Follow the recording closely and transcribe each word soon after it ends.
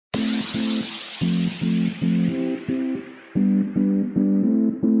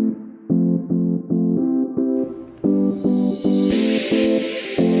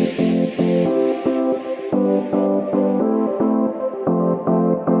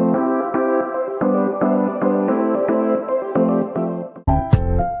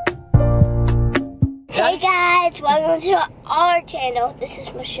welcome to our channel. This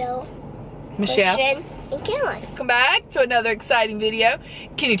is Michelle, Christian, and Caroline. Welcome back to another exciting video.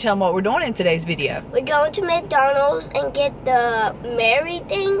 Can you tell them what we're doing in today's video? We're going to McDonald's and get the Mary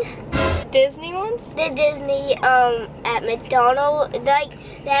thing. Disney ones? The Disney at McDonald's. Like,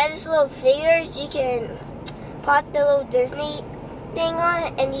 they have these little figures. You can pop the little Disney thing on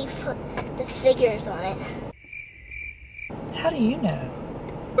it and you put the figures on it. How do you know?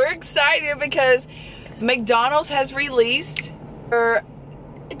 We're excited because McDonald's has released her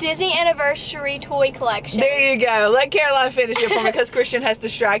Disney Anniversary Toy Collection. There you go. Let Caroline finish it for me because Christian has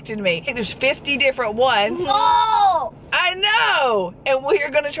distracted me. There's 50 different ones. Oh! I know! And we are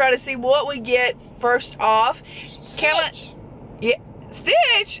going to try to see what we get first off. Stitch. Caroline, yeah,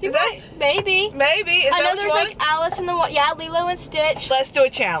 Stitch? Is that, Maybe. maybe. Is I that know there's one? like Alice in the yeah, Lilo and Stitch. Let's do a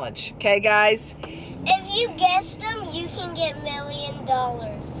challenge, okay, guys? If you guess them, you can get $1 million.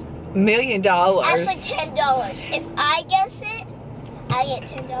 $1 million. Actually, $10. If I guess it, I get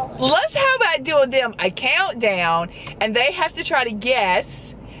 $10. Let's how about doing them a countdown and they have to try to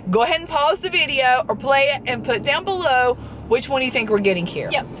guess. Go ahead and pause the video or play it and put down below which one you think we're getting here.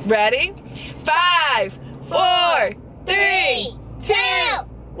 Yep. Ready? 5, 4, 3, 2,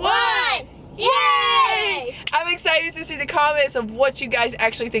 1. Yay! I'm excited to see the comments of what you guys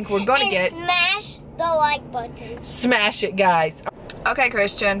actually think we're gonna get. Smash the like button. Smash it, guys. Okay,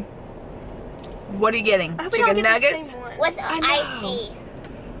 Christian. What are you getting? I hope we don't Chicken get the nuggets? same one. With I know. icy.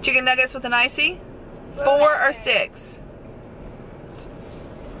 Chicken nuggets with an icy? 4 or 6?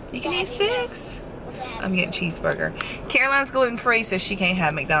 You can eat 6? I'm getting cheeseburger. Caroline's gluten-free, so she can't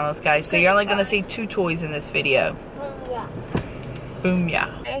have McDonald's, guys. So you're only going to see 2 toys in this video. Yeah. Boom,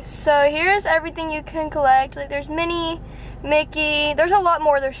 yeah. Okay, so here's everything you can collect. Like there's Minnie, Mickey. There's a lot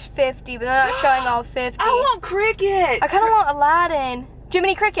more. There's 50, but they're not showing all 50. I want Cricket. I kind of want Aladdin.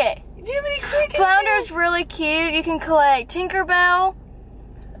 Jiminy Cricket. Jiminy Cricket. Flounder's really cute. You can collect Tinkerbell,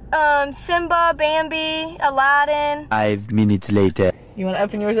 Simba, Bambi, Aladdin. 5 minutes later. You want to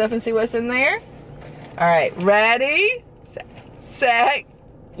open yours up and see what's in there? All right, ready, set,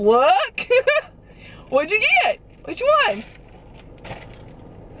 look. What'd you get? Which one?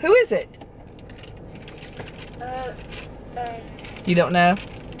 Who is it? You don't know?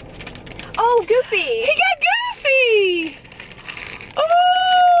 Oh, Goofy. He got Goofy!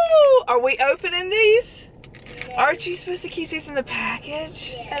 Oh! Are we opening these? Aren't you supposed to keep these in the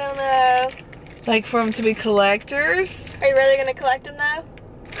package? I don't know. Like for them to be collectors? Are you really gonna collect them though?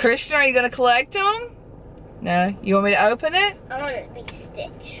 Christian, are you gonna collect them? No? You want me to open it? I want it to be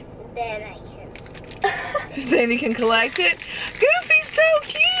Stitch. Then I can. Then you can collect it. Goofy's so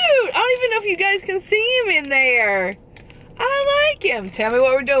cute! I don't even know if you guys can see him in there. I like him. Tell me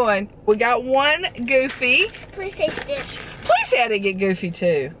what we're doing. We got one Goofy. Please say Stitch. Please say I didn't get Goofy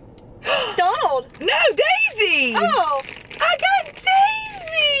too. Donald. No, Daisy! Oh. I got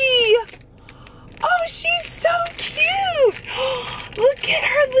Daisy! Oh, she's so cute! Look at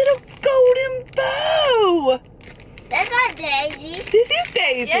her little golden bow! That's not Daisy. This is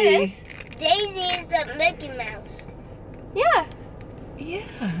Daisy. Yes. Daisy is the Mickey Mouse. Yeah.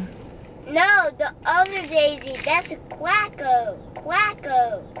 Yeah. No, the other Daisy. That's a Quacko.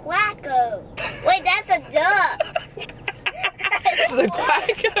 Quacko. Quacko. Wait, that's a duck. This is a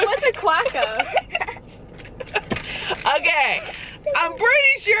Quacko. What's a Quacko? Okay. I'm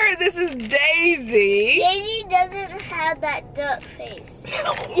pretty sure this is Daisy. Daisy doesn't have that duck face.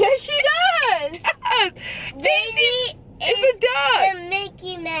 Yes, she does. Daisy is a duck. the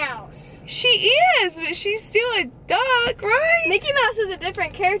Mickey Mouse. She is, but she's still a duck, right? Mickey Mouse is a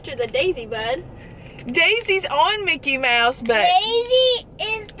different character than Daisy, bud. Daisy's on Mickey Mouse, but Daisy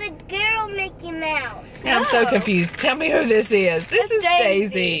is the girl Mickey Mouse. I'm so Oh. confused. Tell me who this is. This That's is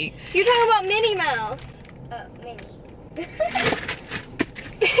Daisy. You're talking about Minnie Mouse. Minnie.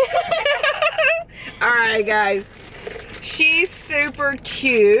 Alright, guys. She's super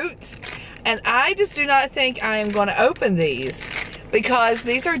cute. And I just do not think I am going to open these. Because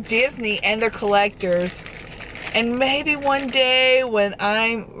these are Disney and they're collectors. And maybe one day when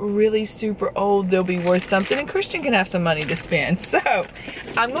I'm really super old, they'll be worth something. And Christian can have some money to spend. So,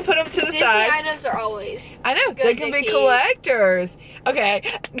 I'm going to put them to the Disney side. items are always. I know, good they can to be keep. collectors. Okay,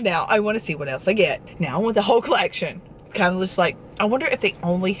 now I want to see what else I get. Now I want the whole collection. Kind of just like, I wonder if they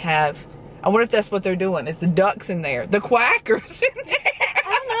only have, I wonder if that's what they're doing, is the ducks in there, the quackers in there.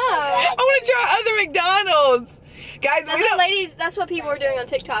 I don't know. I want to try other McDonald's. Guys, That's what that's what people are doing on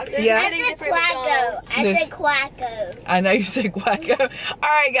TikTok. They're Yeah. I getting said different Quacko. McDonald's. I This- said Quacko. I know you said quacko.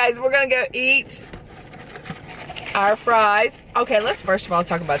 Alright guys, we're going to go eat our fries. Okay, let's first of all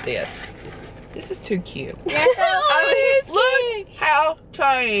talk about this. This is too cute. That's how I mean, look how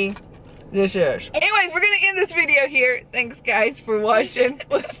tiny This is. Anyways, we're going to end this video here. Thanks, guys, for watching.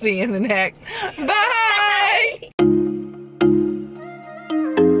 We'll see you in the next. Bye!